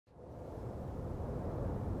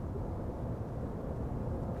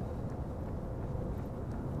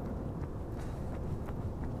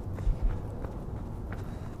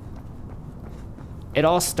It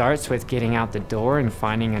all starts with getting out the door and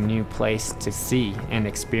finding a new place to see and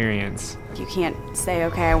experience. You can't say,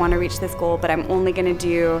 okay, I want to reach this goal, but I'm only going to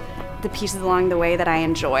do the pieces along the way that I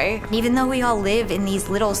enjoy. Even though we all live in these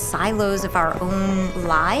little silos of our own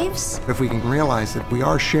lives, if we can realize that we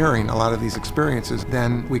are sharing a lot of these experiences,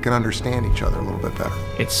 then we can understand each other a little bit better.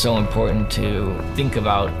 It's so important to think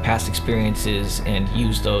about past experiences and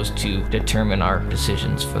use those to determine our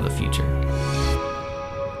decisions for the future.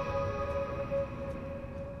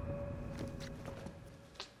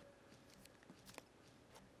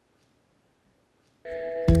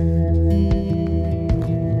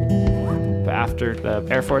 After the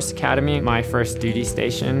Air Force Academy, my first duty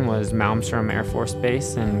station was Malmstrom Air Force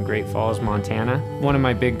Base in Great Falls, Montana. One of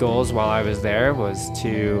my big goals while I was there was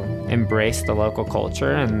to embrace the local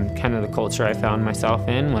culture, and kind of the culture I found myself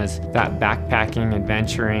in was that backpacking,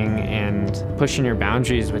 adventuring, and pushing your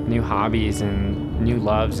boundaries with new hobbies and new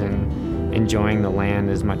loves and enjoying the land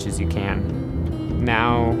as much as you can.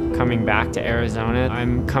 Now, coming back to Arizona,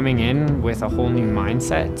 I'm coming in with a whole new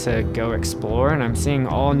mindset to go explore, and I'm seeing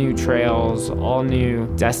all new trails, all new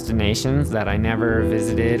destinations that I never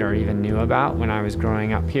visited or even knew about when I was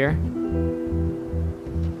growing up here.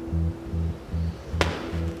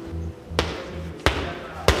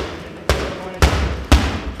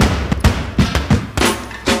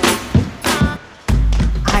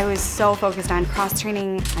 I was so focused on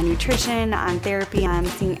cross-training, on nutrition, on therapy, on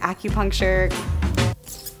seeing acupuncture,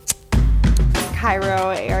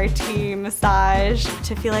 chiro, ART, massage,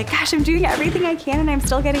 to feel like, gosh, I'm doing everything I can and I'm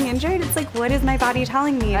still getting injured. It's like, what is my body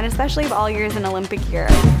telling me? And especially of all years an Olympic year.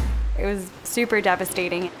 It was super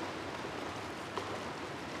devastating.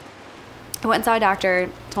 I went and saw a doctor,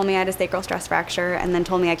 told me I had a sacral stress fracture, and then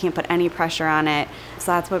told me I can't put any pressure on it.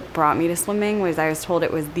 So that's what brought me to swimming, was I was told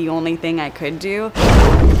it was the only thing I could do.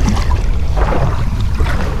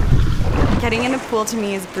 Getting in a pool to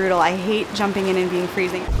me is brutal. I hate jumping in and being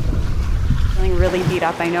freezing. Feeling really beat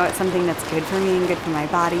up. I know it's something that's good for me and good for my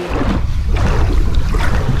body.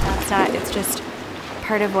 That's not, it's just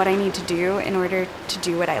part of what I need to do in order to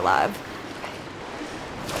do what I love.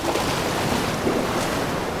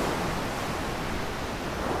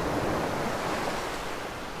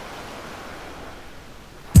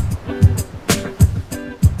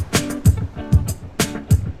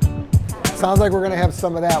 Sounds like we're going to have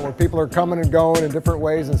some of that, where people are coming and going in different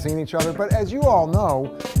ways and seeing each other. But as you all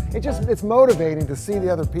know, it's motivating to see the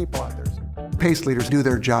other people out there. Pace leaders do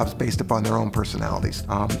their jobs based upon their own personalities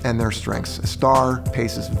and their strengths. A star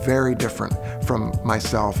paces very different from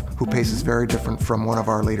myself, who paces very different from one of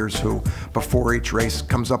our leaders who, before each race,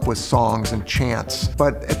 comes up with songs and chants.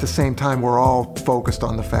 But at the same time, we're all focused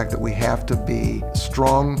on the fact that we have to be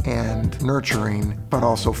strong and nurturing, but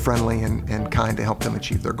also friendly and kind to help them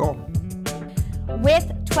achieve their goal.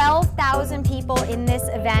 with 12,000 people in this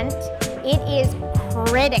event, it is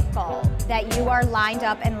critical that you are lined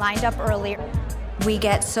up and lined up earlier. We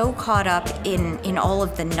get so caught up in all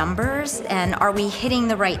of the numbers, and are we hitting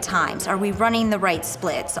the right times? Are we running the right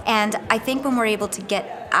splits? And I think when we're able to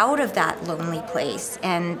get out of that lonely place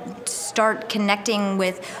and start connecting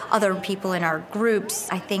with other people in our groups,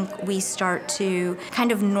 I think we start to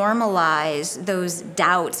kind of normalize those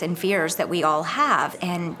doubts and fears that we all have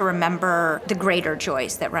and remember the greater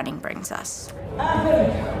joys that running brings us.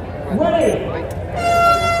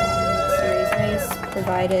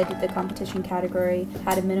 Provided the competition category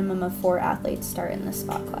had a minimum of 4 athletes start in the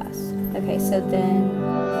spot class. Okay, so then...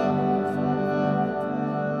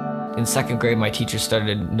 In second grade, my teacher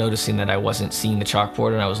started noticing that I wasn't seeing the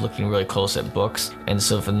chalkboard and I was looking really close at books. And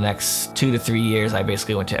so for the next 2 to 3 years, I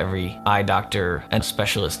basically went to every eye doctor and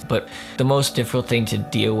specialist. But the most difficult thing to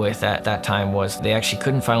deal with at that time was they actually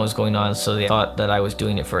couldn't find what was going on, so they thought that I was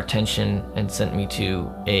doing it for attention and sent me to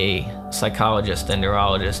a psychologist and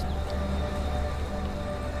neurologist.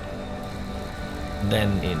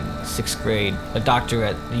 Then in 6th grade, a doctor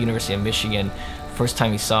at the University of Michigan, first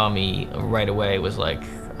time he saw me right away was like,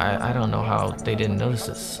 I don't know how they didn't notice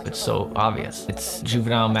this. It's so obvious. It's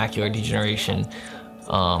juvenile macular degeneration,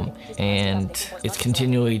 and it's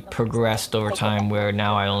continually progressed over time where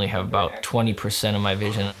now I only have about 20% of my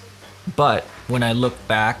vision. But when I look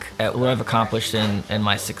back at what I've accomplished and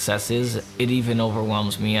my successes, it even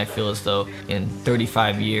overwhelms me. I feel as though in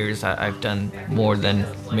 35 years I've done more than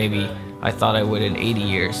maybe I thought I would in 80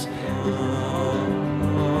 years.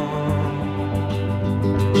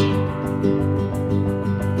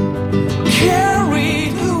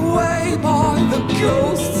 Carried away by the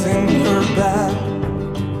ghosts in her bed.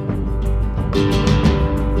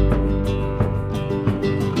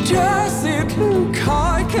 Does it look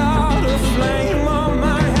I got a flame on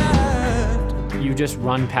my head? You just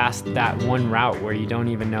run past that one route where you don't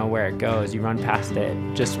even know where it goes. You run past it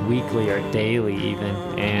just weekly or daily even.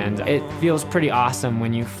 And it feels pretty awesome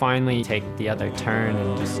when you finally take the other turn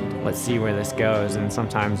and just, let's see where this goes. And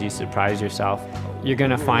sometimes you surprise yourself. You're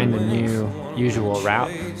gonna find the new usual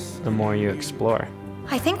route the more you explore.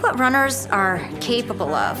 I think what runners are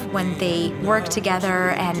capable of when they work together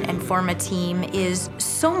and form a team is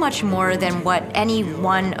so much more than what any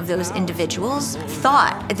one of those individuals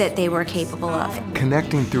thought that they were capable of.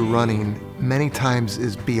 Connecting through running many times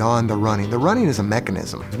is beyond the running. The running is a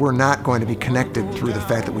mechanism. We're not going to be connected through the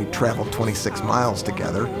fact that we traveled 26 miles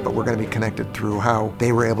together, but we're going to be connected through how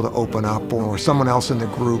they were able to open up, or someone else in the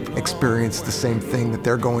group experienced the same thing that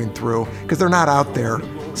they're going through, because they're not out there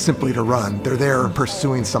simply to run. They're there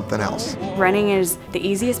pursuing something else. Running is the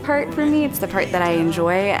easiest part for me. It's the part that I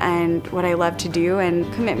enjoy and what I love to do,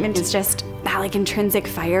 and commitment is just that like intrinsic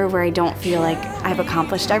fire where I don't feel like I've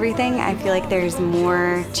accomplished everything. I feel like there's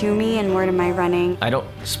more to me and more to my running. I don't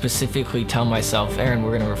specifically tell myself, Aaron,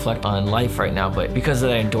 we're gonna reflect on life right now, but because of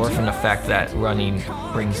the endorphin effect that running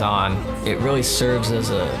brings on, it really serves as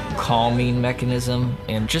a calming mechanism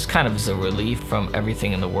and just kind of as a relief from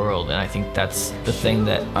everything in the world. And I think that's the thing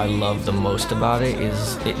that I love the most about it,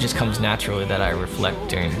 is it just comes naturally that I reflect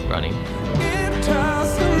during running. It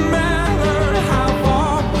doesn't matter how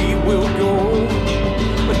far we will go,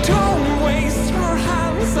 but don't waste your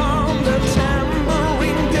hands on the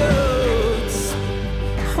tambourine goods.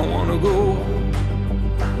 I wanna go,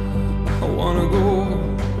 I wanna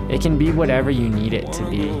go. It can be whatever you need it to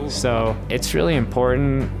be. So it's really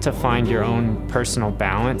important to find your own personal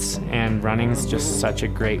balance, and running's just such a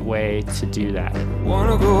great way to do that.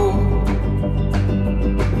 Wanna go,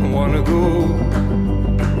 I wanna go.